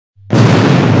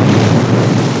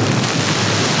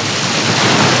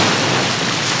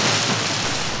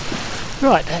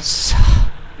Right, let's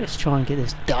try and get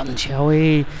this done, shall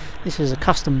we? This is a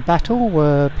custom battle.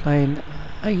 We're playing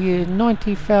a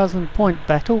 90,000 point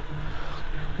battle.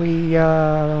 We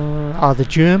are the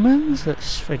Germans.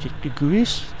 That's Frederick de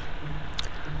Groot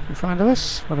in front of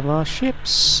us, one of our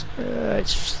ships.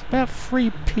 It's about 3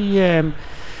 PM.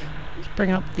 Let's bring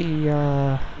up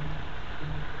the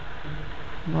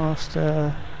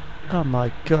master. Oh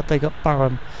my god, they got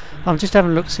Burham. I'm just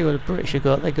having a look to see what the British have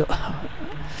got. They got.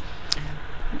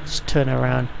 Let's turn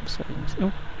around. So,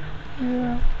 oh,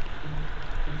 yeah.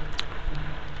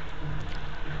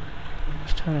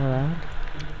 Let's turn around.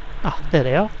 Ah, there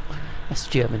they are. That's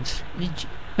the Germans.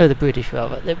 No, the British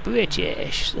rather. The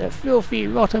British. The filthy,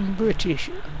 rotten British.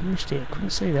 I missed it. I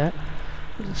couldn't see that.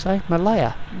 What did it say?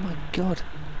 Malaya. Oh my god.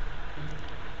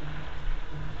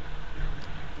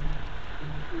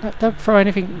 Don't throw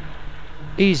anything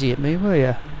easy at me, will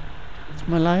you?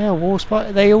 Malaya,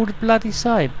 Warspite, they all the bloody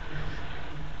same.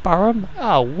 Burham?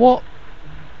 Oh, what?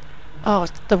 Oh,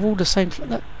 they're all the same.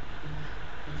 They've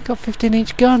got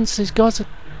 15-inch guns. These guys are...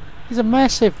 These are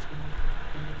massive.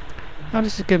 Now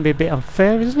this is going to be a bit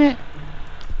unfair, isn't it?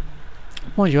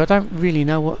 Mind you, I don't really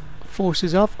know what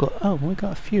forces I've got. Oh, we've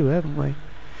got a few, haven't we?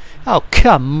 Oh,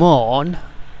 come on!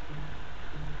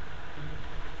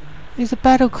 These are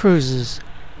battle cruisers.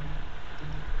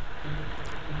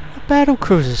 The battle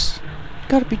cruisers. You've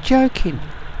got to be joking.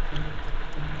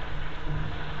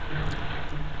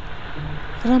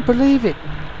 I don't believe it.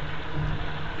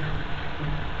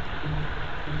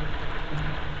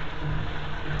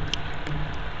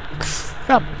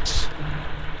 Crumbs.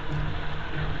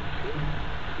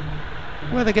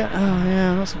 Where they go? Oh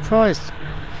yeah, I'm not surprised.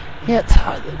 Yeah,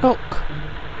 look.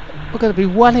 We're going to be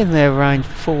well in their range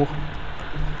before.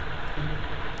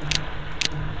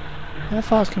 How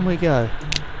fast can we go?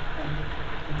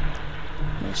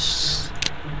 Let's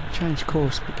change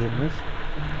course to begin with.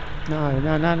 No,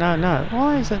 no, no, no, no.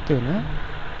 Why is that doing that?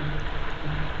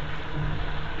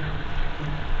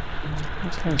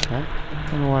 Let's change that.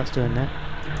 I don't know why it's doing that.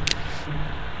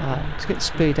 Let's get the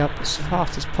speed up as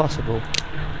fast as possible.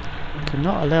 We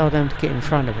cannot allow them to get in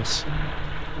front of us.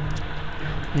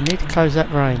 We need to close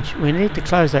that range. We need to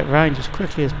close that range as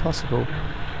quickly as possible.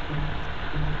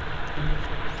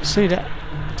 See that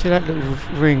little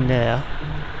ring there?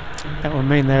 That will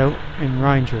mean they're in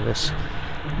range of us.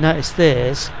 Notice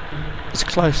theirs is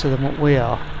closer than what we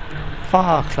are.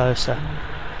 Far closer.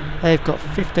 They've got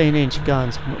 15-inch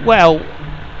guns. Well,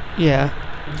 yeah.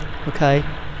 Okay.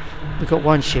 We've got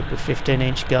one ship with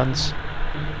 15-inch guns.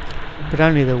 But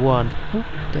only the one. Oh,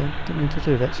 didn't mean to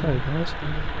do that. Sorry, guys.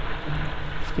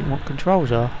 Forgetting what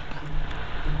controls are.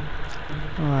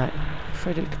 Alright.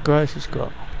 Frederick Gross has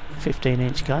got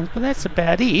 15-inch guns, but that's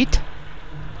about it.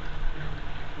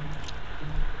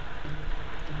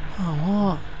 Oh,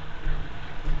 what?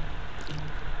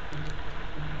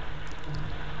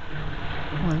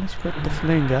 Oh, let's put the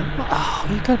flanger. Oh,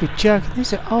 you gotta be joking.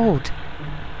 These are old.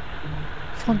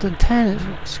 Fontaine.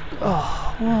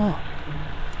 Oh, what?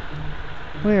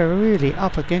 We're really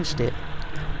up against it.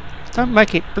 Don't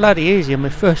make it bloody easy on my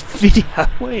first video,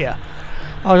 will ya?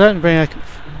 I was going to bring a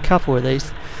couple of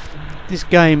these. This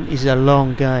game is a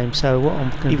long game, so what I'm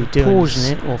going to be doing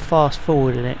pausing it or fast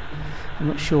forwarding it. I'm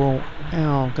not sure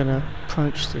how I'm going to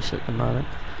approach this at the moment.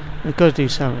 We've got to do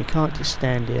something. We can't just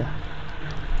stand here.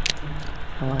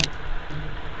 Alright.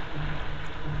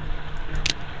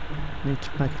 Need to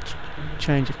make a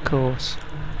change of course.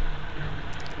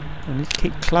 We need to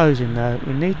keep closing though.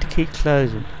 We need to keep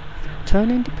closing. Turn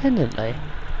independently.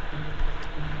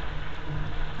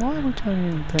 Why are we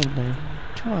turning independently?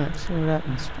 Try it, see what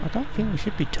happens. I don't think we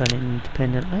should be turning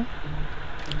independently.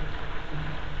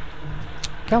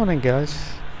 Come on then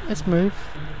guys. Let's move.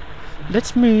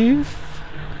 Let's move.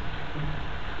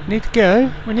 We need to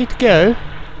go. We need to go.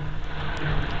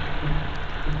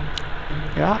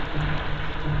 Yeah.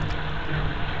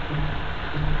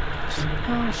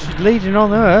 Oh, she's leading on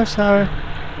her, so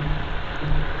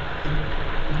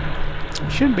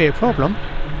it shouldn't be a problem.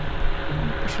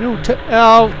 We should all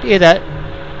oh, hear that.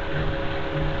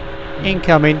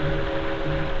 Incoming.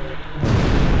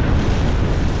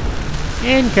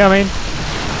 Incoming.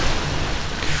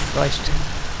 Christ.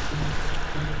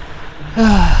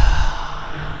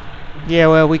 Yeah,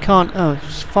 well, we can't. Oh,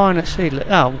 it's fine at sea.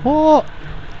 Oh, what?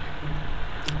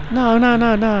 No, no,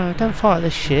 no, no. Don't fight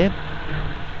this ship.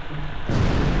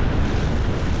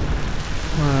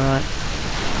 Alright.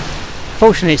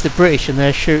 Fortunately, it's the British, and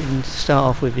their shooting to start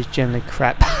off with is generally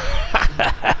crap.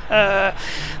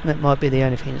 That might be the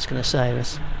only thing that's going to save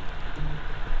us.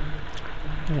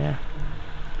 Yeah.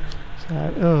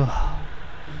 So,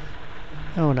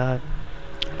 oh no.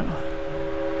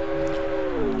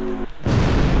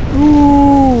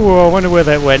 Ooh, I wonder where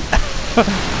that went.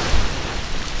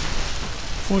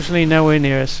 Fortunately, nowhere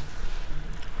near us.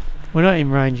 We're not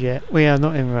in range yet. We are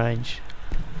not in range.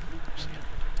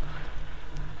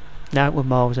 No, we're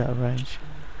miles out of range.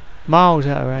 Miles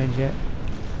out of range yet.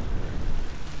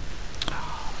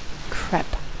 Oh, crap.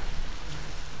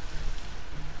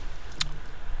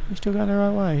 We're still going the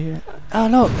right way, yeah. Oh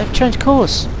look, they've changed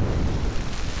course.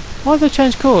 Why have they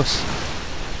changed course?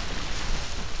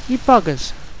 You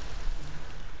buggers.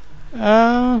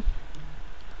 I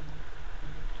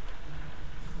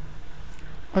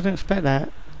didn't expect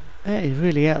that. That is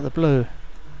really out of the blue.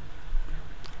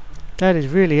 That is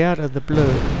really out of the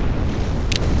blue.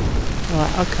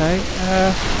 Right, okay.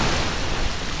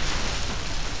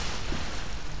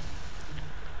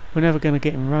 We're never going to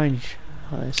get in range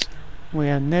like this. We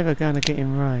are never going to get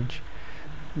in range.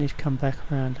 Need to come back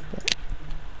around a bit.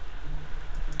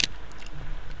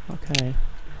 Okay.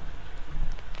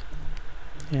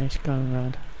 Yeah, it's going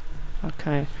around.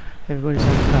 Okay, everybody's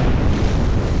okay.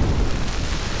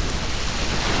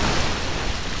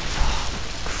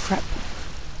 Oh, crap.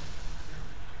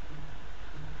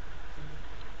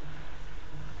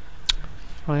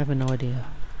 I have an idea.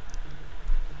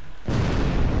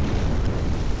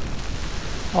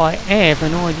 I have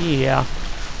an idea.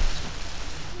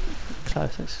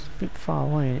 Close, it's a bit far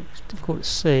away, it's difficult to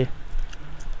see.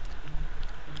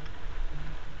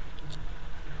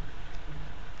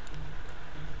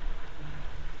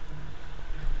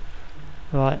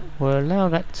 Right, we'll allow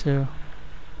that to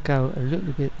go a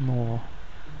little bit more.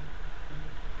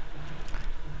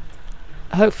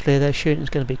 Hopefully their shooting's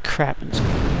going to be crap and it's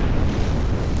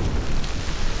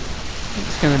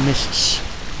going to miss us.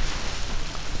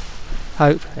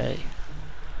 Hopefully.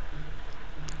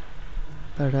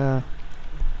 But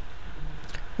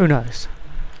who knows?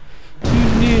 Who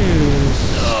knows?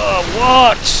 Oh,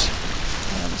 what?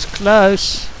 That was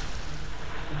close.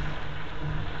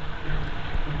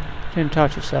 Didn't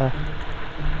touch it, sir.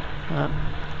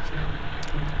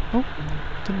 Oh,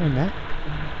 didn't mean that.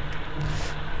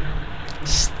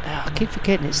 I keep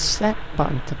forgetting it's that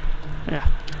button to. Yeah.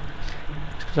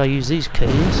 It's because I use these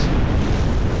keys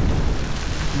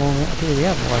more than I do the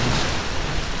other ones.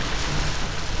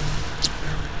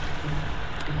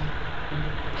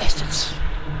 Bastards!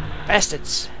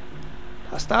 Bastards!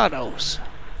 Bastardos!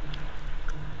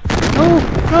 Oh!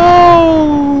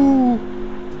 No!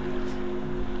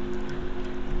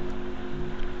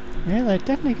 Yeah, they're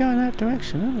definitely going that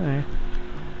direction, aren't they?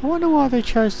 I wonder why they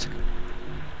chose to...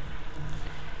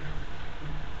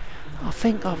 I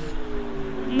think I've...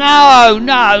 No!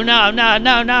 No! No! No!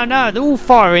 No! No! No! They're all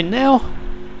firing now!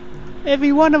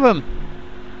 Every one of them!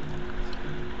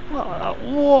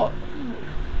 What?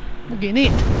 We're getting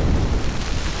hit!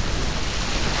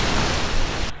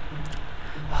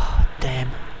 Oh,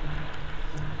 damn.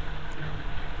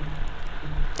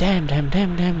 Damn, damn,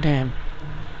 damn, damn, damn.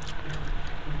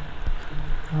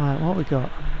 Right, what we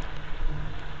got?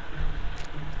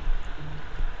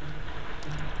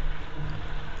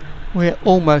 We're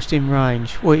almost in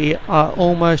range. We are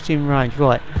almost in range.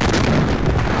 Right.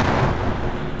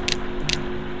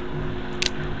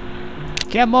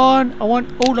 Come on, I want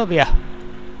all of you.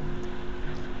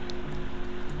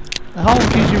 The whole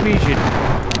user region.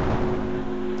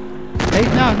 Hey,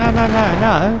 no, no, no, no,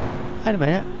 no. Wait a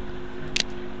minute.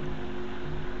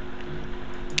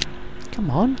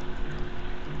 Come on.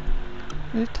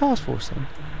 There's a task force then.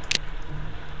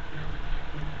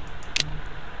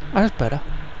 Oh, that's better.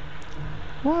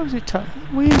 Why was it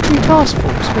we in 2 task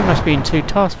force? We must be in 2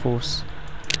 task force.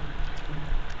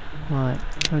 Right,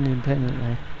 turn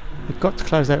independently. We've got to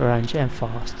close that range and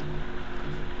fast.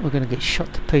 We're going to get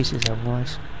shot to pieces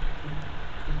otherwise.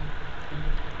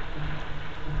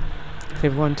 Is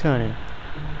everyone turning?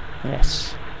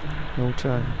 Yes. We're all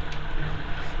turning.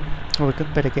 Oh, we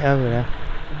better get over there.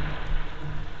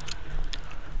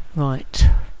 Right.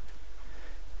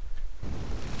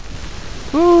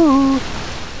 Woo!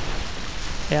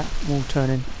 Yeah, all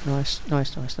turning. Nice,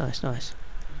 nice, nice, nice, nice.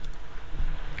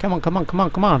 Come on, come on, come on,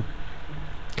 come on.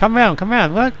 Come round, come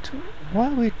round. What? Why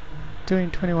are we doing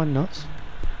 21 knots?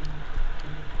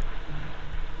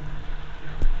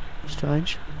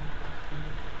 Strange.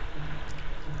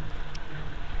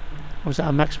 Or was that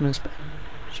a maximum speed?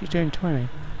 She's doing 20.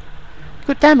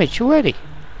 Good damage already.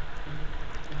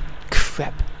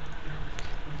 Crap.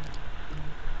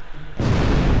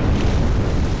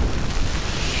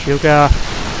 Sugar.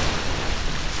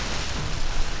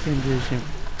 Inducing.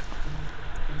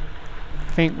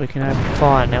 I think we can open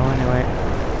fire now anyway.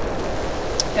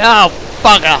 Oh,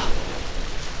 bugger!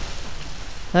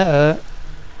 That hurt.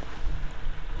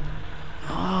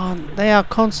 Oh, They are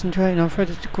concentrating on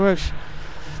Frederick Gross.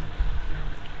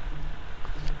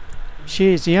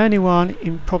 She is the only one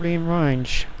probably in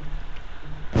range.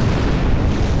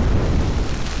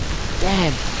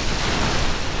 Damn.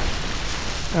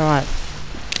 Alright.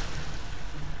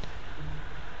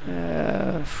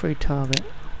 Free target.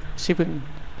 See if we can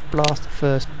blast the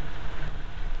first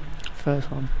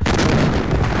one.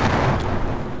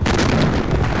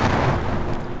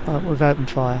 Oh, we've opened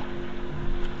fire.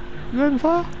 You opened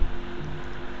fire?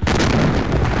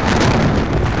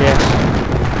 Yes.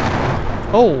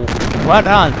 Oh, well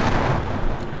done.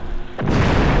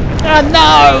 Oh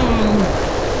no!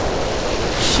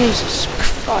 Jesus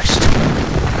Christ.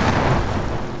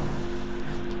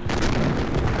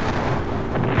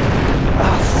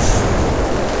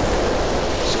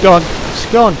 It's gone. It's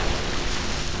gone.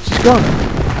 She's gone.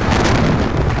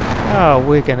 Oh,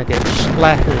 we're gonna get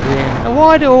splattered in.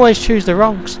 Why do I always choose the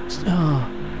wrong? Oh.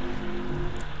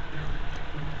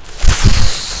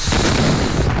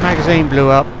 Magazine blew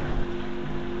up.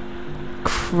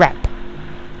 Crap.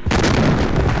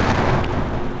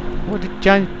 What did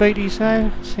James Beattie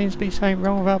say? Seems to be saying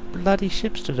wrong about bloody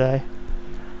ships today.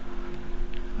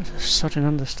 That's such an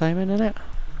understatement, isn't it?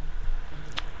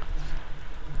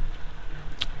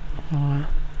 Alright.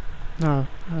 No,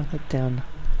 I'll get down.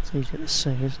 It's easier to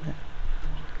see, isn't it?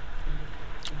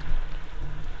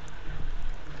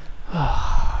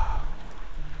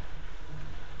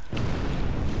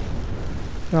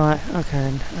 Right,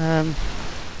 okay then.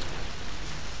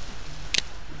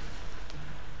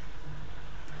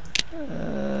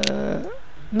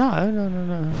 No.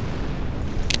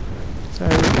 So,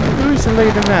 who's the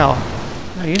leader now?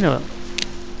 No, you know it.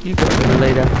 You got to be the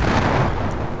leader.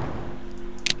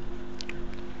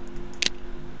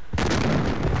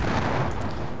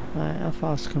 Right, how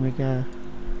fast can we go?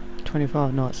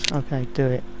 25 knots. Okay, do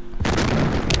it.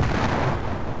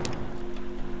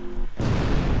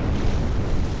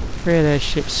 Three of their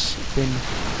ships have been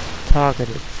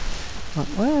targeted. Right,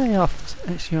 where are they off?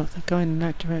 Actually, they're going in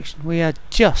that direction. We are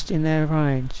just in their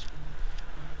range.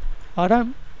 I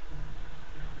don't...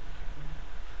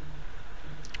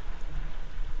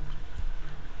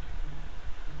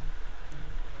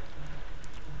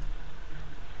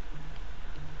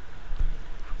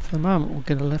 For the moment, we're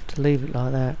going to have to leave it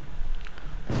like that.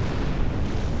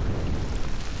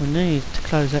 We need to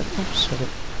close that... Oops, sorry.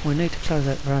 We need to close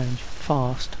that range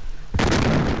fast.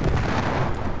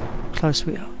 Close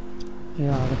we are.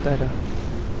 Yeah, the better.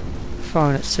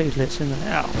 Firing at seedlets in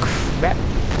there. Oh crap!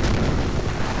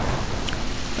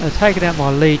 They're taking out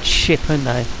my lead ship, aren't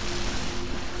they?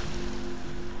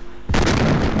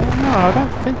 Oh, no, I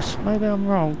don't think so. Maybe I'm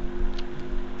wrong.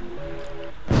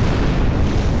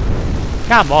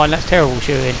 Come on, that's terrible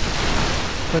shooting.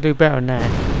 Gotta do better than that.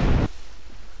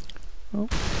 Oh.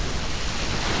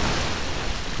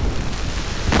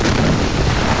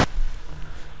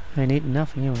 Ain't eating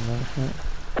nothing, anyway.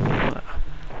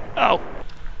 Oh!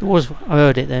 It was. I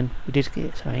heard it then. We did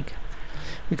get something.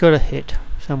 We got a hit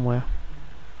somewhere.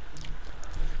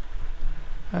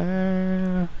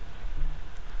 Right,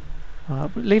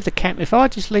 leave the camp. If I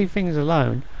just leave things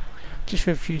alone, just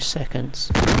for a few seconds.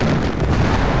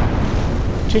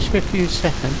 Just for a few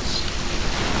seconds.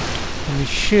 And we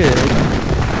should.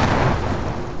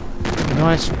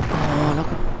 Nice. Oh, look.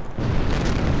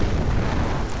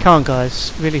 Come on,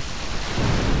 guys. Really.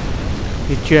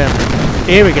 You're German.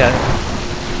 Here we go.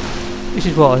 This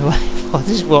is what I wanted for.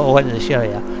 This is what I wanted to show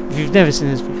you. If you've never seen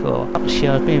this before, up the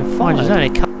shells being fired. There's only a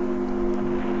couple.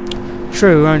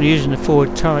 True, we're only using the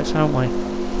forward turrets, aren't we?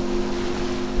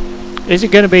 Is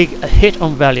it going to be a hit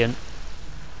on Valiant?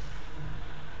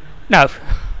 No.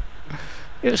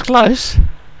 It was close.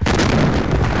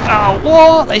 Oh,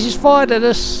 what? They just fired at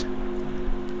us.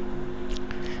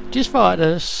 Just fired at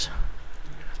us.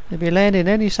 They'll be landing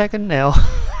any second now.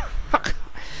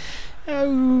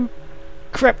 Oh,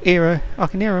 crap, hero. I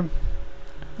can hear him.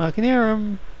 I can hear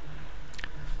him.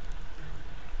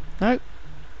 Nope.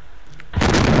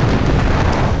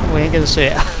 We ain't gonna see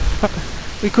it.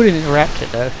 We couldn't interrupt it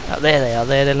though. Oh, there they are.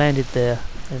 There, they landed there.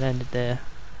 They landed there.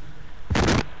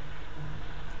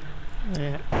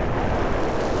 Yeah.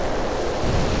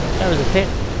 That was a hit.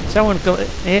 Someone got it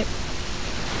hit.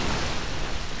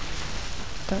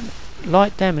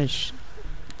 Light damage.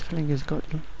 The flinger's got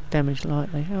damage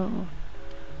lightly. Oh.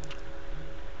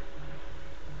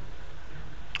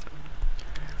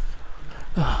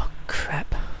 Oh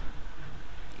crap.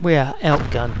 We are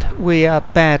outgunned. We are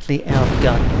badly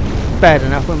outgunned. Bad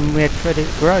enough when we had Frederick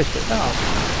Gross, but oh.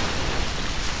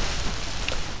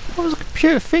 What was the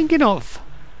computer thinking of?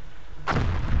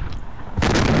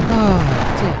 Oh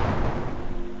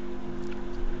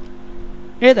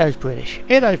dear. Hit those British.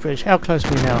 Hit those British. How close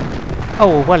are we now?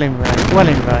 Oh, well in range. Well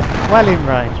in range. Well in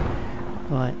range.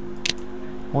 Right.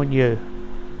 On you.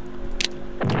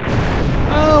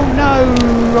 Oh no!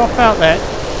 I felt that.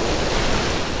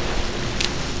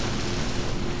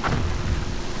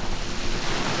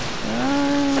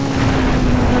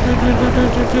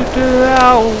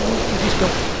 Oh! He's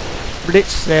got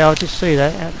blitz there. I just see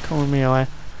that out the corner of my eye.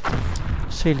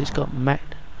 See, it's got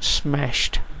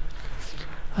smashed.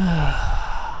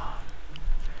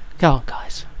 Go on,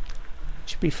 guys.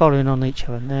 Should be following on each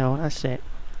other now. That's it.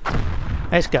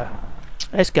 Let's go.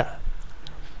 Let's go.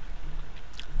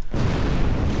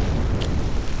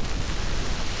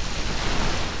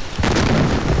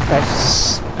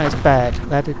 That's bad.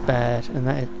 That is bad, and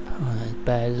that is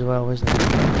bad as well, isn't it?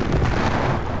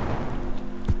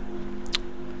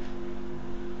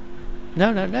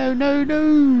 No, no, no, no,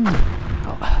 no!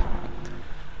 Oh.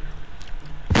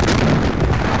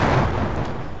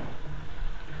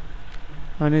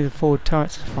 Only the forward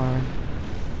turrets are firing.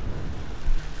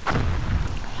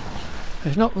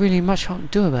 There's not really much I can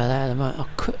do about that at the moment. I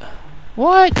could.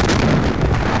 What?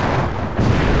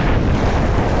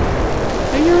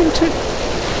 Are you into?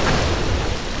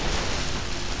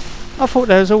 I thought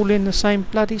they was all in the same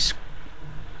bloody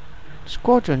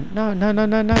squadron. No, no, no,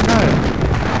 no, no, no.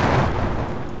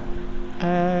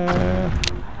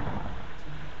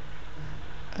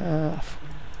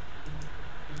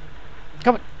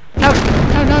 Come on. No,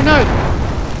 no, no, no.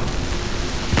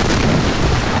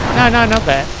 No, no, not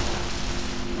that.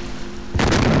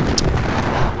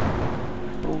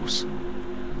 Balls.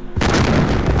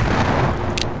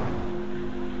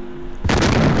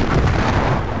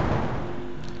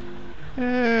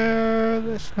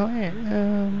 That's not it.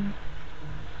 I'm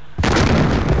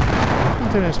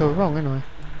doing this all wrong, aren't I?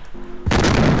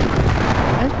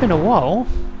 It's been a while.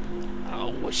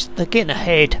 Oh, they're getting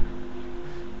ahead.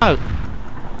 No.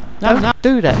 No, no,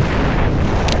 do that.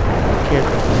 Cute.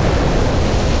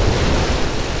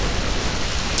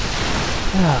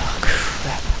 Oh,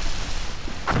 crap.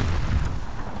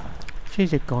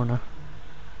 She's a goner.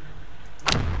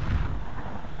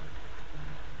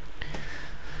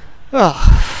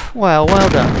 Oh, well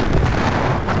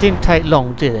done. It didn't take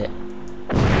long, did it?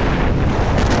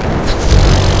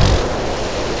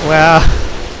 Well,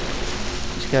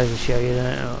 just goes to show you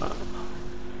that.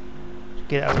 Just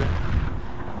get over it.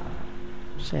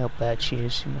 See how bad she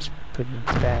is. She must be pretty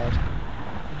bad.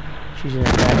 She's in a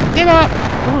bad. Get up!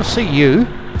 I want to see you.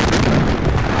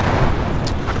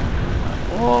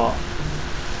 Oh.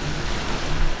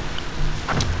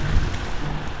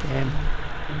 Damn.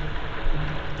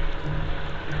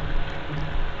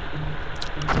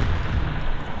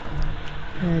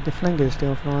 Yeah, the flanker's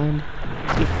still flying.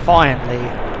 Defiantly.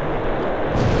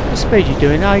 What speed you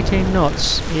doing? 18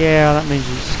 knots. Yeah, that means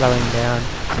you're slowing down.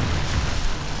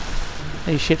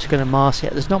 These ships are going to mass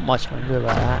it. There's not much I can do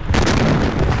about that.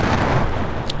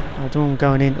 I don't want them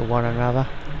going into one another.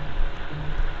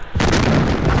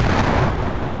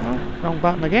 Oh, wrong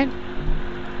button again.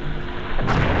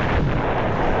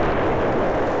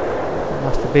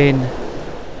 Must have been.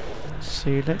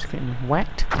 See, let's get him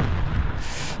whacked.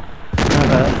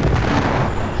 Another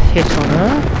hit on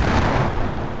her.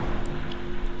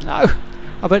 No!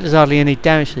 I bet there's hardly any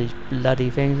damage to these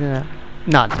bloody things, isn't there?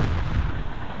 None.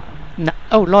 No.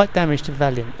 Oh, light damage to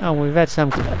Valiant. Oh, we've had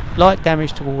some light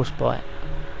damage to Warspite.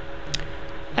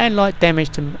 And light damage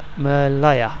to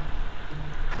Malaya.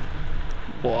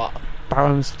 What?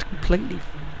 Barham's completely...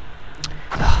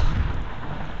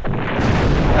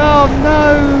 Oh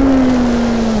no!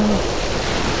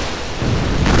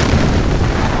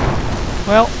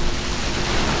 Well,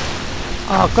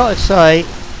 I've got to say,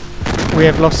 we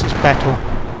have lost this battle.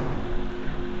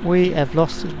 We have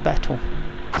lost this battle.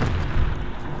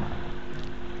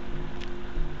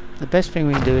 The best thing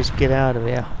we can do is get out of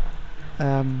here.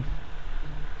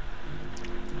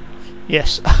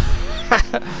 Yes. We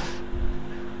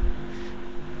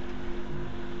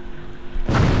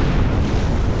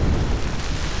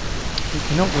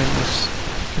cannot win this.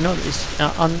 It's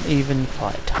an uneven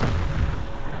fight.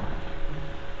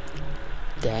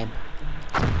 Damn.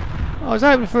 I was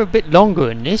hoping for a bit longer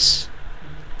in this.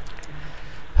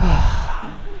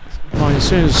 Well, as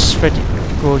soon as Frederick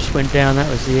Gorge went down, that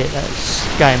was it. That was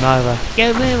game over.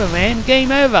 Game over, man.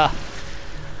 Game over.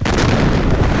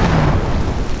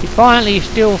 Defiantly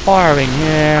still firing,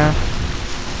 yeah.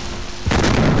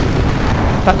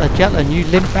 Butler Jutland, you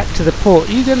limp back to the port.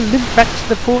 Are you going to limp back to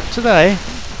the port today?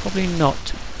 Probably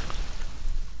not.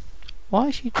 Why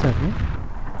is she turning?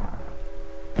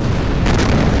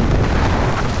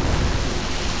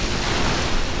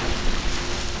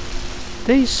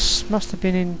 These must have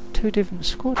been in 2 different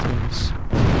squadrons.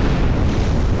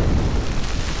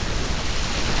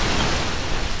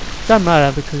 Don't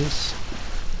matter because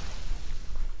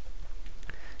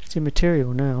it's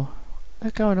immaterial now.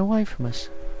 They're going away from us.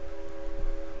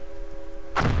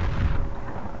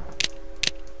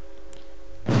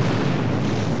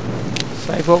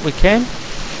 Save what we can.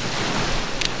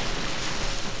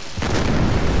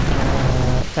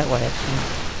 That way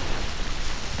actually.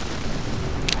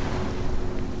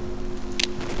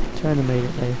 Turn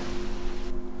immediately.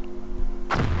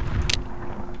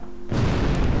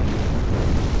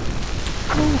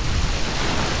 Ooh.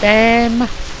 Damn!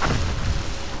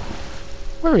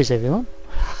 Where is everyone?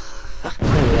 There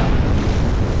we are.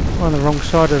 We're on the wrong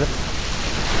side of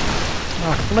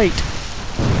our fleet.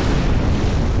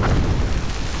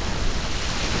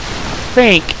 I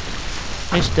think,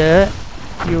 Mister,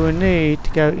 you will need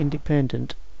to go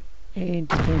independent.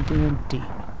 Independent.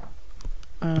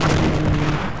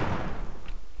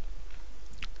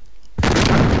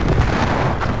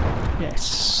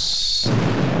 Yes.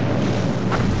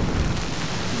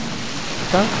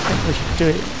 Don't think we should do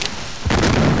it.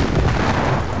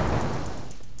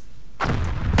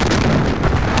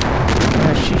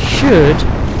 She should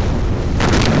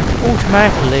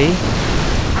automatically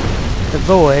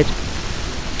avoid.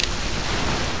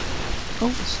 Oh,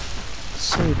 let's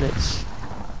see this.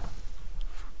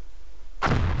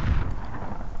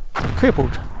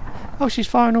 Crippled. Oh, she's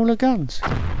firing all her guns.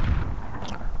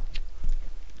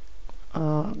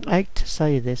 I hate to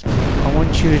say this, but I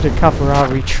want you to cover our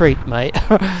retreat, mate.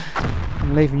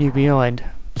 I'm leaving you behind.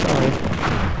 Sorry.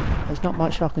 There's not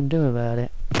much I can do about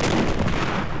it.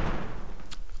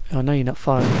 I know you're not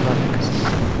firing at the moment because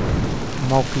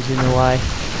Malky's in the way.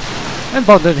 And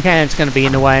Jutland-Game's going to be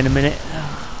in the way in a minute.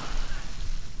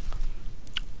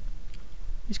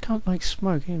 These can't make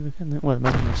smoke either, can they? Well,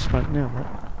 they're making smoke now, but...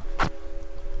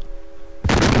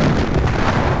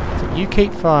 So you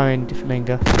keep firing,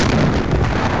 Jutland-Game.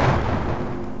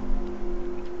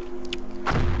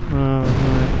 Oh,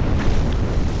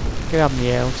 right. Get up in the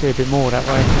air, we'll see a bit more that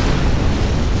way.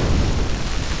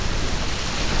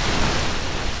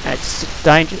 That's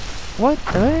dangerous. What?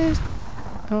 Where's...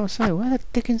 Oh, so where the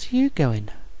dickens are you going?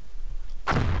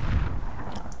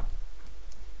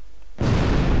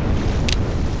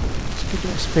 Keep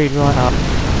that speed right up.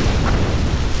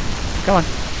 Go on.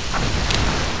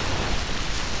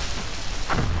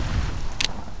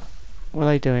 What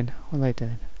are they doing? What are they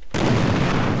doing?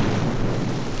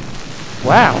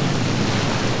 Wow!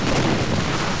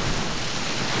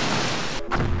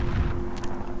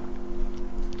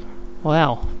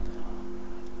 Wow.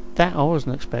 That I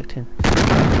wasn't expecting.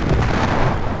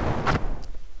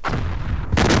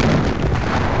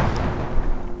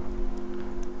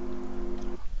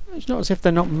 It's not as if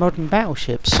they're not modern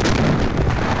battleships. They're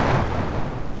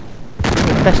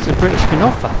the best the British can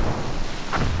offer.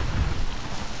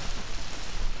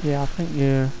 Yeah, I think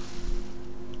you...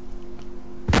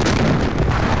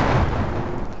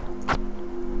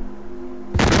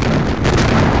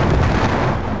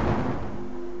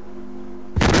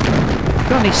 If you've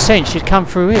got any sense, you'd come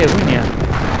through here, wouldn't you?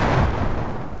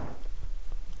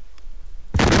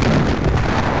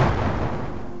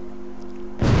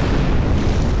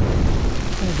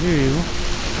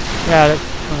 Yeah,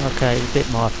 okay, it's a bit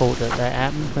my fault that that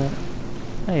happened, but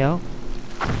there you are.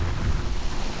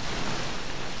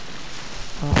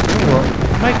 I'll tell you what,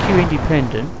 make you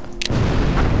independent.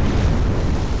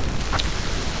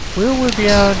 Will we be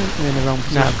able to... You're in the wrong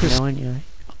position now, aren't you?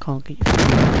 I can't get you.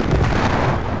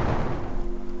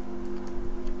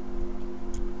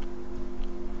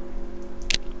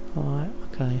 Alright,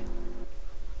 okay.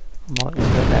 I might look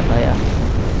at that later.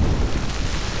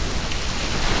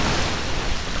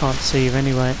 Can't see you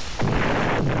anyway.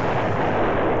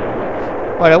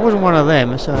 Well, that wasn't one of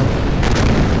them, so...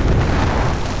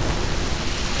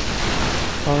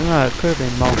 Oh no, it could have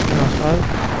been Malky, I suppose.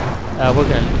 We're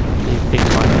going to leave big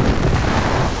time.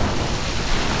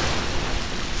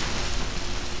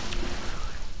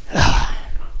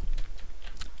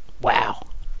 Wow.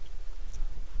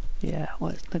 Yeah,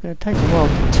 well, they're going to take a while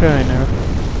to turn to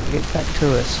get back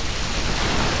to us.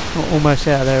 We're almost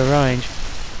out of their range.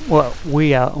 Well,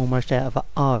 we are almost out of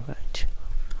our range.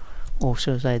 Or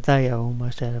should I say, they are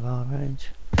almost out of our range.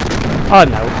 I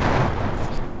know.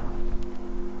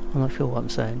 I'm not sure what I'm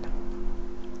saying.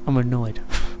 I'm annoyed.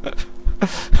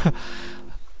 I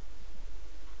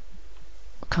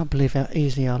can't believe how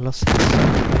easily I lost this.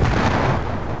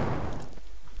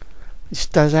 This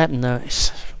does happen though.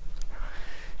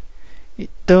 It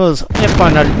does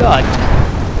happen a lot.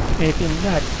 If you're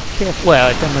not careful. Well,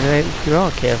 it doesn't matter if you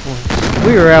are careful.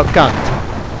 We were outgunned.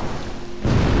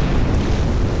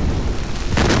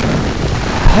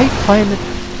 hate playing the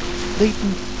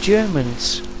leading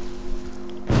Germans.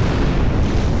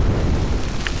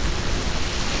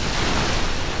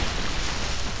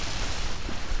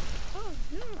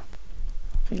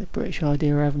 I think the British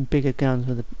idea of having bigger guns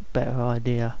was a better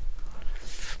idea.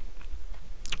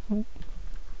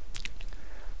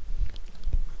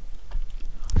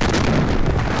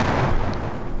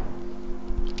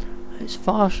 It's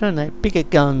faster and they're bigger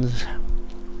guns.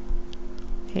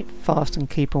 Hit fast and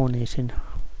keep on hitting.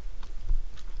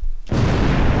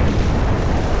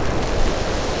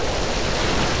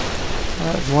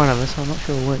 That was one of us, I'm not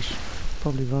sure which.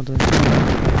 Probably Ronda and 10.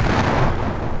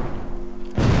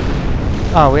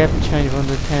 Oh, we haven't changed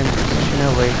Ronda and 10 position,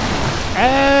 have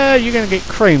we? You're gonna get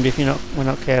creamed if we're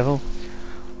not careful.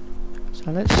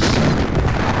 So let's...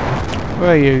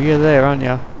 Where are you? You're there, aren't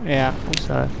you? Yeah,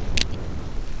 also.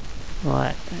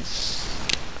 Right,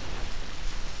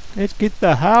 let's get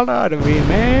the hell out of here,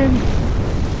 man.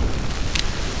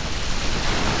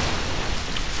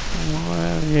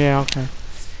 Well, yeah, okay.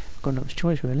 I've got no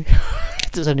choice really.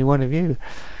 There's only one of you.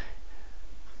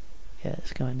 Yeah,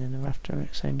 it's going in the rough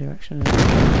same direction. They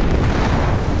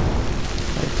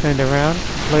turned around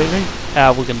completely.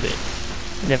 Ah, we're gonna be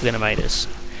never gonna make this.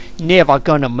 Never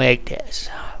gonna make this.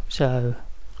 So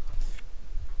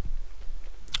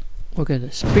we're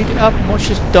gonna speed it up and watch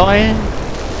this dying.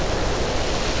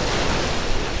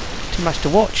 Too much to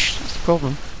watch, that's the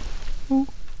problem. Ooh.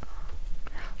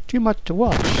 Too much to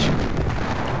watch.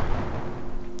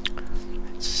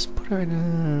 Let's put her in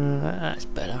a... that's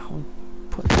better. We'll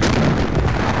put the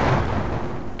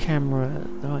camera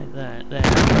like that there.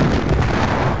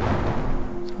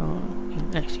 So you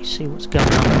can actually see what's going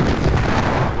on.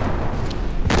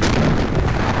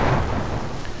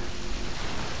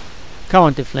 Come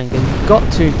on, Jutland-Game, you've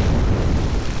got to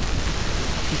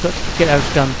get those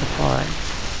guns to fire.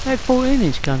 They had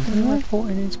 14-inch guns, didn't they?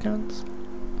 14-inch guns.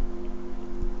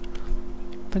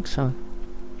 I think so.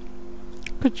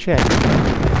 Good check.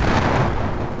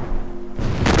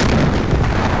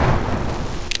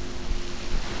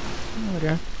 There we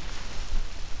go.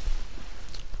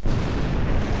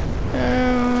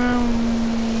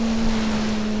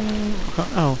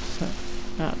 Oh, so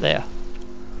out there.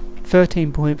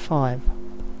 13.5.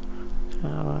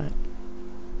 Alright.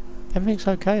 Everything's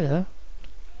okay though.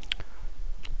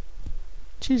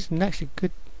 She's in actually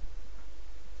good.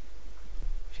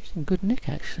 She's in good nick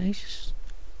actually. She's,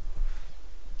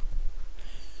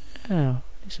 oh,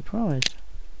 I'm surprised.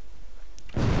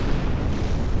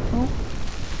 Oh.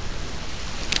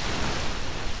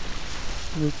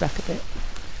 Move back a bit.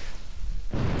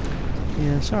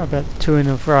 Yeah, sorry about the to and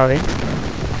froing.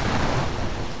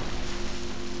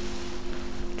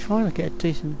 Trying to get a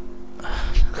decent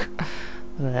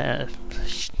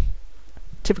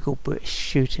typical British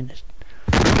shooting it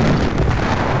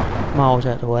miles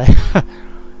out of the way. I'm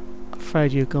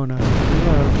afraid you're gonna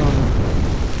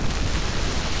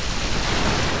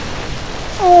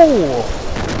oh,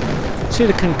 see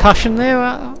the concussion there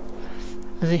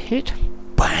as it hit,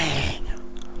 bang,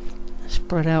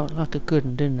 spread out like a good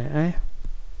one, didn't it, eh?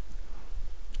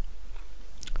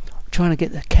 Trying to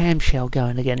get the camshell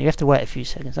going again. You have to wait a few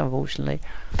seconds, unfortunately.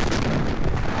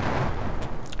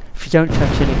 If you don't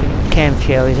touch anything, the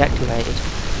camshell is activated.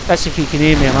 That's if you can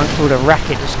hear me amongst all the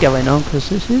racket that's going on, because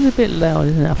this is a bit loud,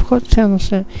 isn't it? I forgot to turn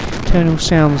all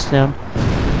sounds down.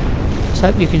 So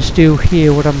I hope you can still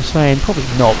hear what I'm saying. Probably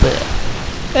not, but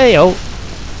hey yo.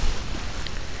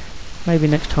 Maybe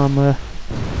next time I'll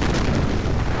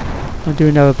do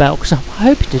another battle, because I'm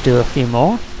hoping to do a few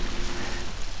more.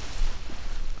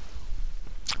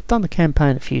 Done the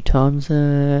campaign a few times.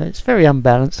 It's very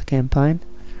unbalanced, the campaign.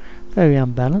 Very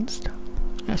unbalanced.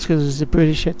 That's because the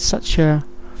British had such a...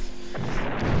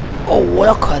 Oh,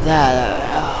 look at that!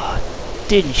 Oh,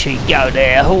 didn't she go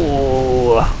there?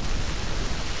 Oh,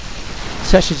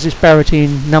 such a disparity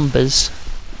in numbers.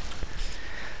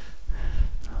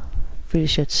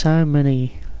 British had so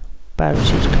many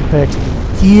battleships compared to the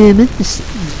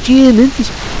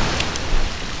Germans.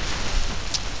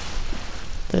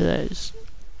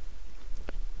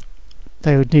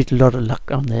 They would need a lot of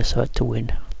luck on their side to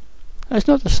win. That's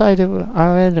not to say that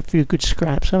I had a few good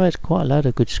scraps. I've had quite a lot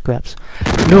of good scraps.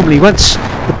 But normally, once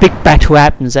the big battle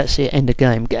happens, that's the end of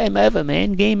game. Game over,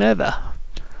 man. Game over.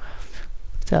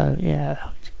 So yeah,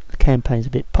 the campaign's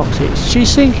a bit poxy. She's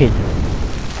sinking.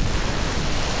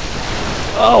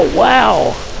 Oh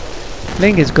wow!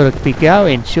 Linger's got to be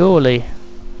going, surely.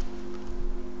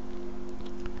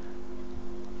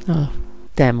 Oh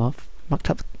damn! I've mucked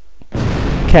up.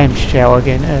 Cam shell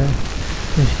again,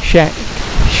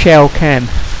 shell cam.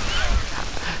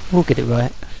 We'll get it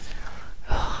right.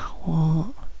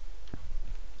 What?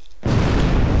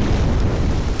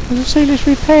 Has the sealers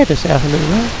repaired herself a little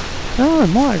bit? Oh, it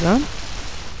might have done.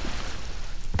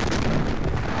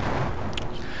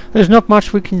 There's not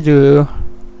much we can do.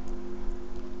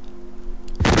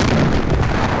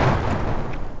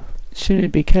 Shouldn't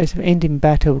it be a case of ending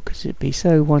battle because it'd be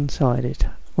so one-sided?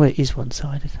 Well, it is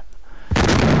one-sided.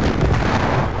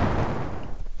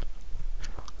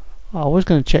 I was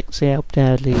going to check to see how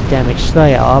badly damaged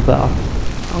they are, but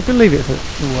I'm going to leave it for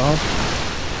a while.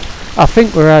 I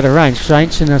think we're out of range because I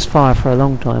ain't seen us fire for a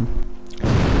long time.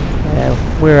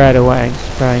 We're out of range.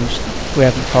 We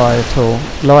haven't fired at all.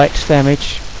 Light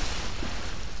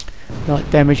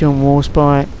damage on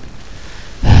Warspite,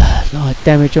 light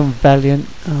damage on Valiant,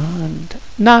 and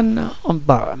none on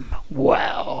Burham.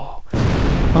 Wow,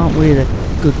 aren't we the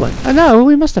good one? Oh no,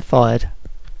 we must have fired.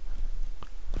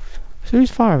 So who's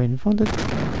firing?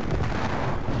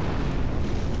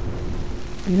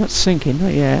 You're not sinking,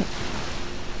 not yet.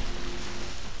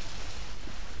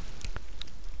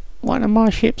 One of my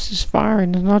ships is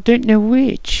firing and I don't know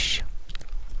which.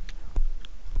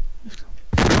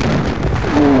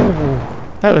 Ooh,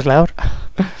 that was loud.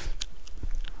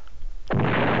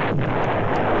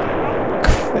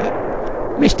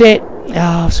 Missed it!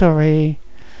 Oh, sorry.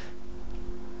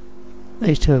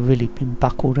 These two have really been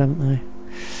buckled, haven't they?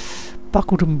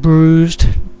 Buckled and bruised.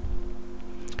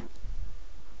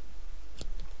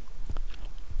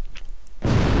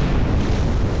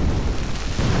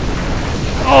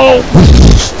 Oh!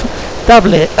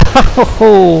 Double it!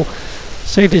 Oh!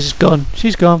 See, this is gone.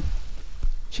 She's gone.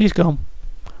 She's gone.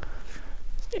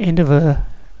 End of her.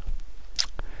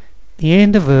 The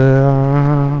end of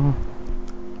her.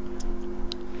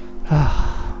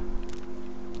 Ah.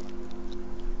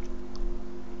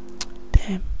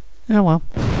 Damn. Oh well.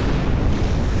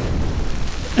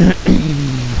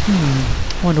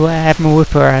 Wonder what Admiral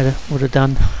Whipper would have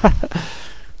done.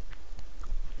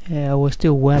 Yeah, we're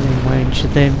still well in range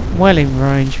of them. Well in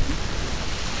range.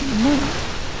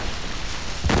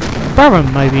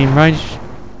 Burham may be in range.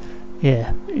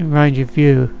 Yeah, in range of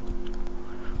view.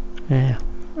 Yeah.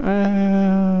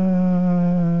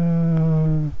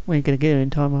 We ain't gonna get her in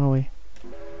time, are we?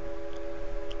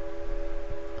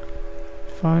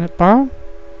 Firing at Burham?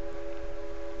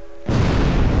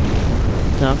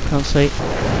 No, can't see.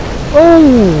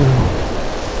 Oh!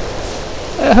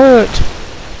 It hurt!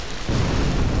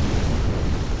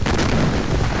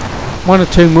 One or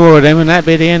two more of them and that'd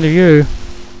be the end of you.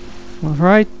 I'm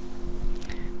afraid.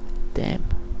 Damn.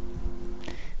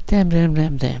 Damn, damn,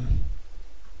 damn, damn.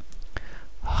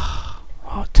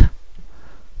 What?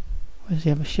 Where's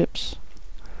the other ships?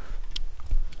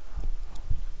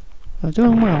 They're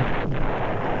doing well.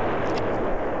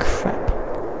 Crap.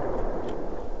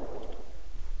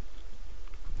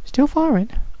 Still firing.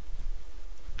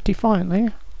 Defiantly.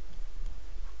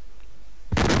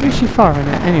 Who's she firing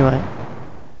at anyway?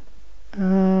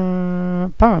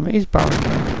 Burham, it is Burham.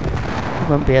 It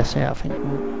won't be us out, I think.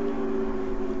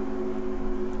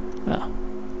 Well,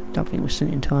 don't think we're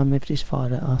sitting in time if this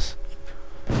fired at us.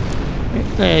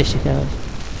 There she goes.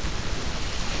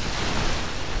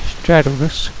 Straddled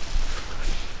us.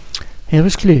 Here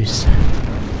was close.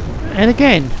 And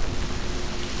again.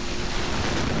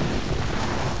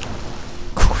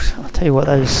 I'll tell you what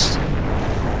those.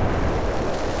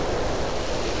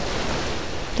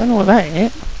 Don't know what that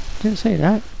is. Didn't see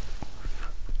that.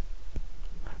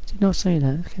 Did not see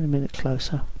that. Let's get a minute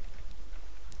closer.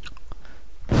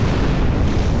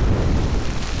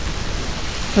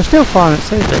 They're still firing at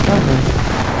Caesar, aren't they?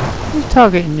 Who's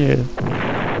targeting you?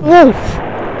 Wolf!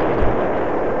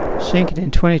 Sinking in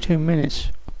 22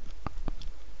 minutes.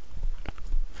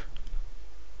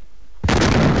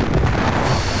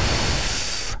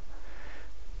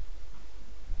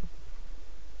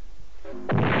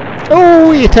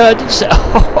 Oh, you turned yourself!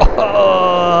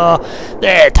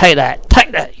 There, take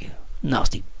that, you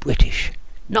nasty British.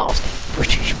 Nasty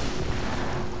British.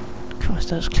 Christ,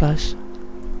 that was close.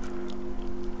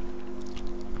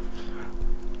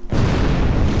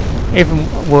 Even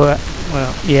well,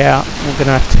 yeah, we're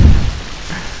gonna have to.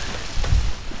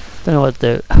 Don't know what to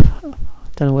do.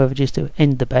 Don't know whether just to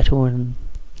end the battle and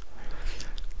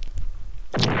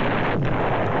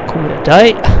call it a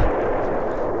day.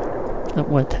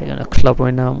 We're taking a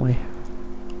clobbering, aren't we?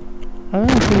 I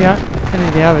don't think any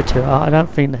of the other two are. I don't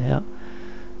think they are.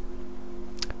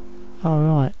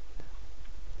 Alright.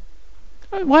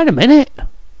 Oh, wait a minute.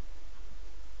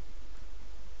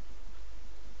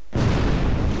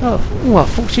 Oh, I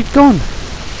thought she'd gone.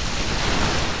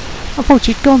 I thought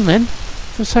she'd gone then.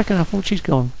 For a second I thought she'd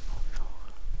gone.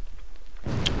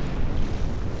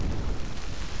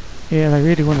 Yeah, they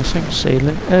really want to sink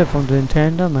Sealet. They're from doing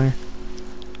 10, don't they?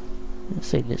 Let's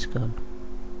see, let's go.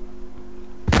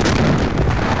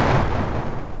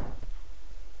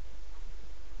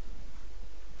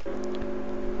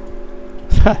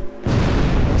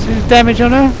 See the damage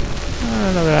on her?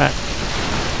 Oh, look at that.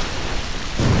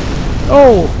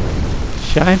 Oh!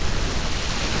 Shame.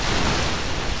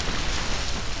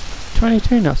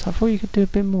 22 knots. I thought you could do a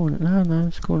bit more than that. No,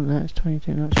 it's cooler than that. It's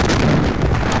 22 knots.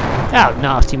 Oh,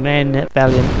 nasty man, that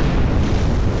Valiant.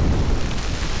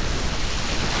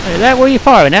 Is that what you're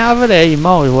firing at over there? You're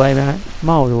miles away, mate.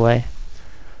 Miles away.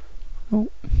 Oh.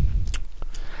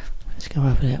 Let's go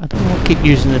over there. I don't want to keep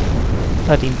using the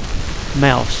bloody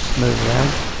mouse to move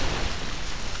around.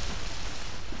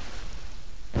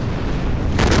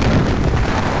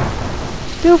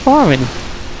 Still firing.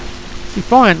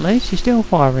 Defiantly, she's still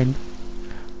firing.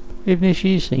 Even if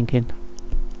she's sinking.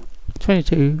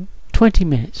 20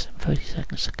 minutes and 30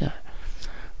 seconds to go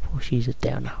before she's a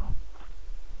downer.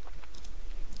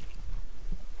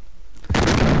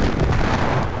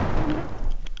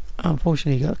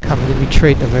 Unfortunately, got to cover the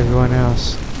retreat of everyone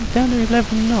else. Down to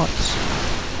 11 knots.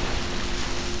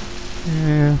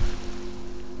 Yeah.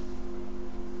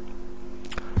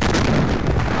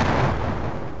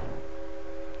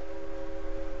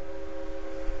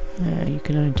 Yeah, you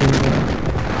can only do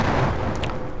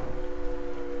that.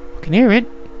 I can hear it.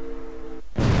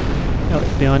 Oh,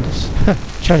 it's behind us.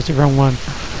 Chose the wrong one.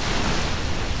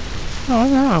 Oh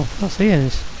no, I see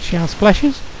it. Shell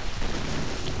splashes.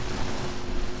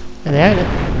 And they had it.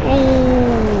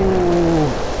 Oh!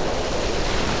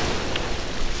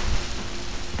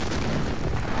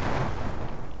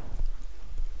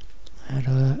 That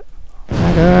hurt.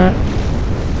 That hurt.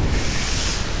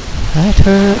 That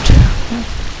hurt.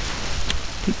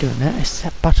 Keep doing that. It's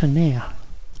that button there.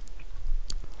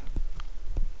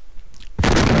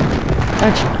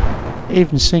 Actually,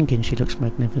 even sinking, she looks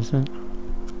magnificent.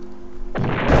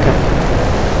 Okay.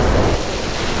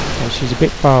 Okay, she's a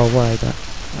bit far away, but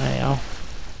well,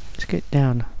 let's get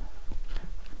down a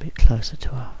bit closer to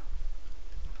her.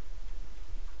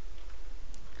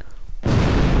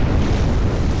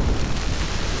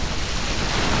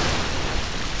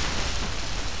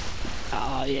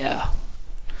 Oh yeah.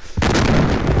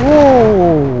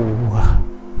 Whoa!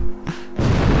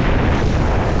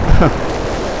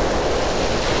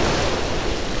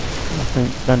 I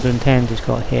think London 10 just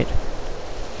got hit.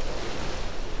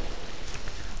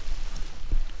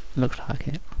 Looks like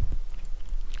it.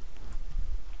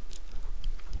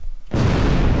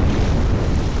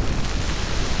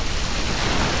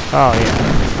 Oh yeah.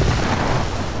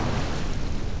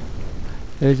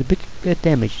 There's a bit of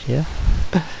damage here.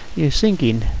 You're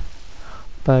sinking,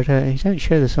 but you don't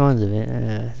show the signs of it.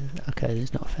 Okay,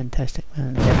 there's not fantastic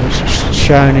damage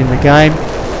shown in the game,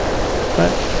 but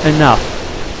enough.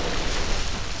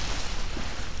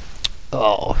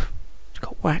 Oh, she's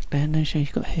got whacked there, no,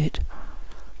 she's got hit.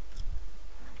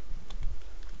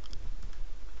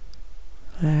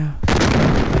 Yeah.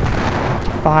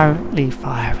 Defiantly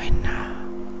firing.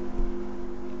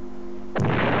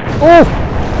 Oh!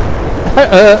 That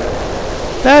hurt!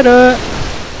 That hurt!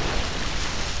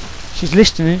 She's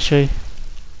listening, isn't she?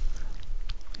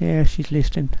 Yeah, she's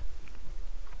listening.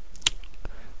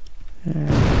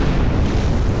 Yeah.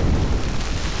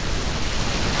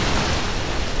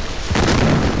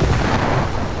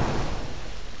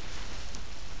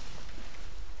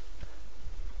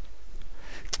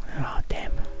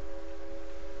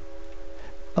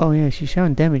 Oh yeah, she's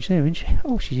showing damage there, isn't she?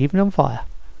 Oh, she's even on fire.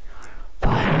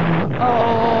 Fire.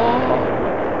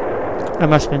 Oh! That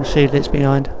must have been sea that's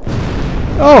behind.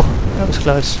 Oh! That was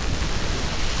close.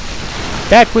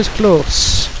 That was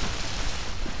close.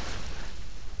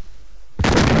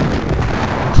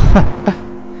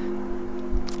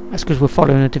 That's because we're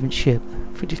following a different ship.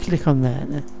 If we just click on that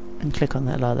and click on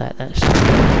that like that, that's...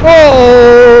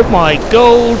 Oh my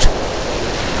god!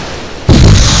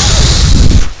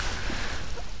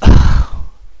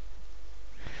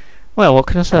 Well, what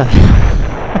can I say?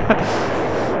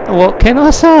 What can I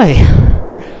say?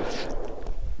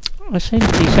 I seem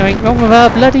to be something wrong with our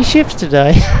bloody ships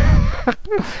today.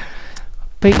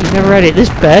 Petey never had it this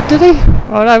bad, did he?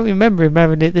 I don't remember him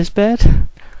having it this bad.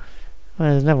 Well,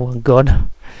 there's another one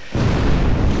gone.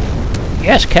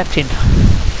 Yes, Captain.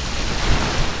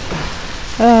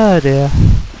 Oh dear.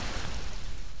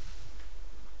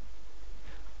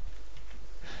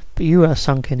 But you are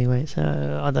sunk anyway,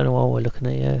 so I don't know why we're looking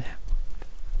at you.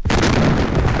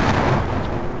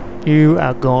 You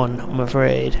are gone, I'm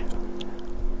afraid.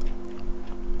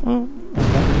 Oh,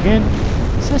 again.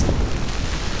 So that's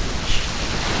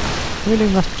really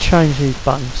must change these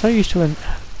buttons. So used to an...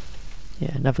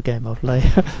 Yeah, another game I'll play.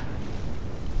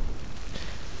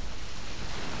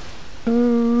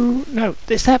 Oh no,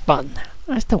 it's that button.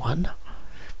 That's the one.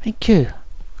 Thank you.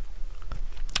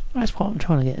 That's what I'm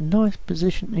trying to get. A nice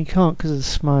position. You can't because of the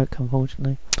smoke,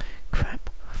 unfortunately. Crap.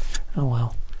 Oh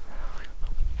well.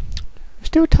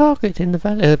 Still target in the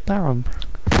valley, Baron.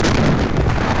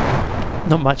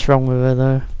 Not much wrong with her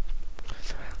though.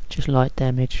 Just light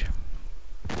damage.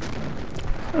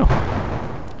 Oh.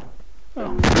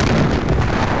 Oh.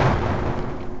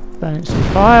 Balancing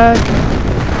fired.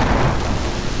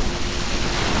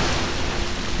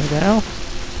 Go down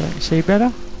so I can see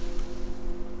better.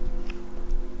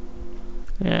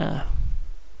 Yeah.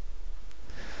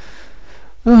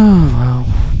 Oh well.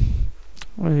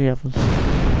 What are the others?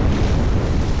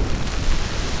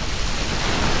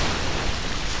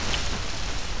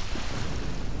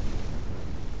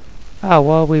 Oh,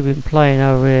 while we've been playing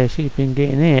over here, she's been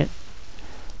getting it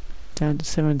down to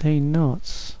 17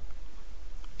 knots.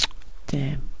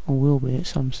 Damn, or will be at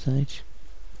some stage.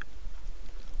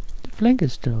 The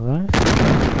flanker's still right.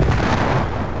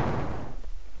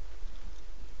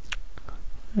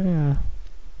 Yeah.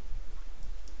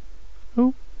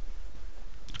 Oh.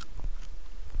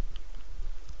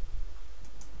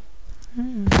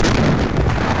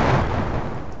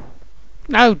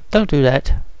 No, don't do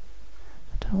that.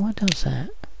 What does that?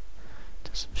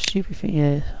 Does some stupid thing.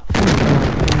 Yeah,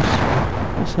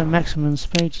 that's the maximum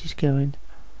speed she's going.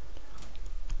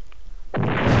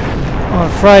 I'm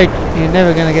afraid you're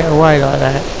never going to get away like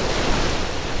that.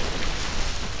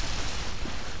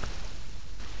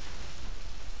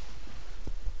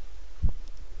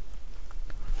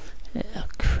 Yeah,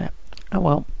 crap. Oh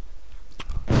well.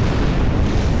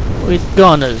 With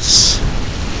gunners.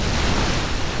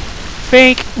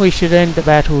 Think we should end the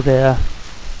battle there.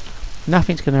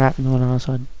 Nothing's going to happen on our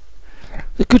side.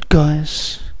 The good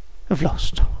guys have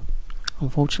lost,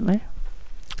 unfortunately.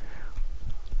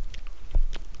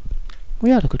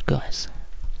 We are the good guys.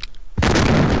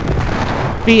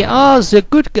 We are the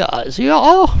good guys. We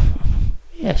are.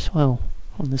 Yes, well,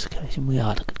 on this occasion we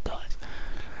are the good guys.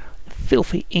 The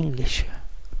filthy English.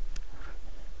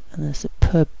 And there's the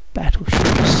superb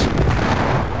battleships.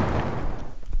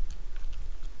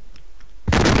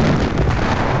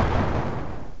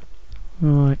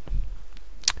 Right.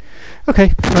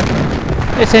 Okay.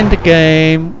 Right. Let's end the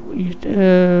game.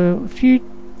 If you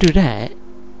do that,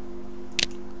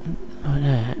 like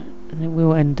that, and then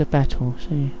we'll end the battle.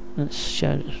 See, let's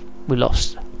show that we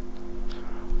lost.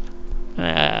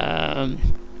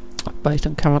 Based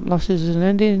on current losses and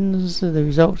endings, the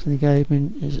result of the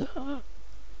game is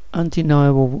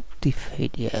undeniable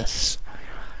defeat. Yes.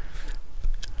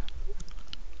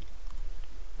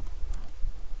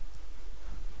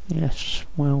 Yes,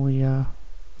 well we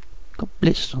got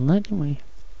blitzed on that, didn't we?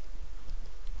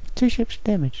 2 ships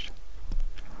damaged.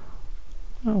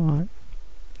 Alright.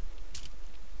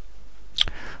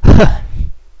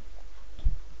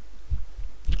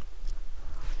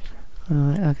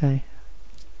 Alright, okay.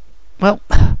 Well,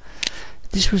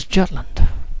 this was Jutland.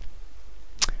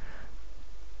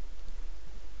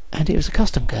 And it was a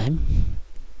custom game.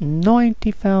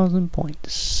 90,000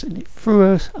 points. And it threw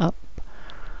us up.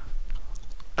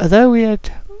 Although we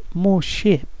had more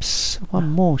ships, one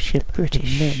more ship,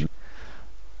 British,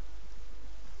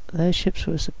 those ships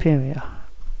were superior.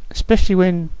 Especially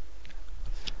when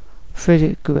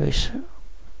Frederick Gross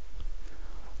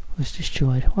was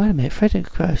destroyed. Wait a minute,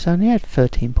 Frederick Gross only had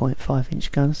 13.5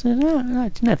 inch guns. No,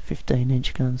 it didn't have 15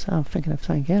 inch guns. I'm thinking of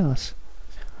something else.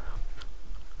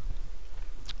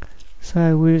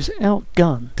 So we was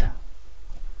outgunned.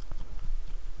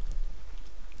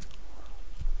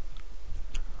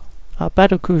 Our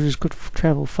battle cruisers could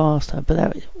travel faster, but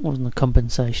that wasn't a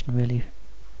compensation really.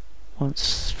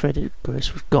 Once Frederick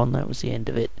Gross was gone, that was the end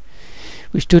of it.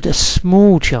 We stood a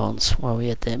small chance while we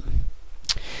had them.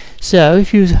 So,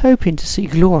 if you was hoping to see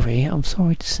glory, I'm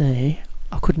sorry to say,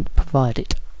 I couldn't provide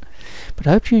it. But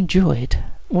I hope you enjoyed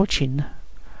watching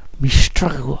me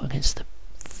struggle against the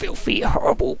filthy,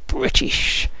 horrible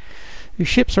British. Your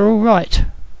ships are alright.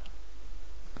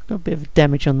 Got a bit of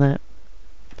damage on that.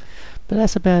 But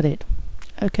that's about it.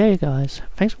 Okay guys,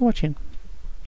 thanks for watching.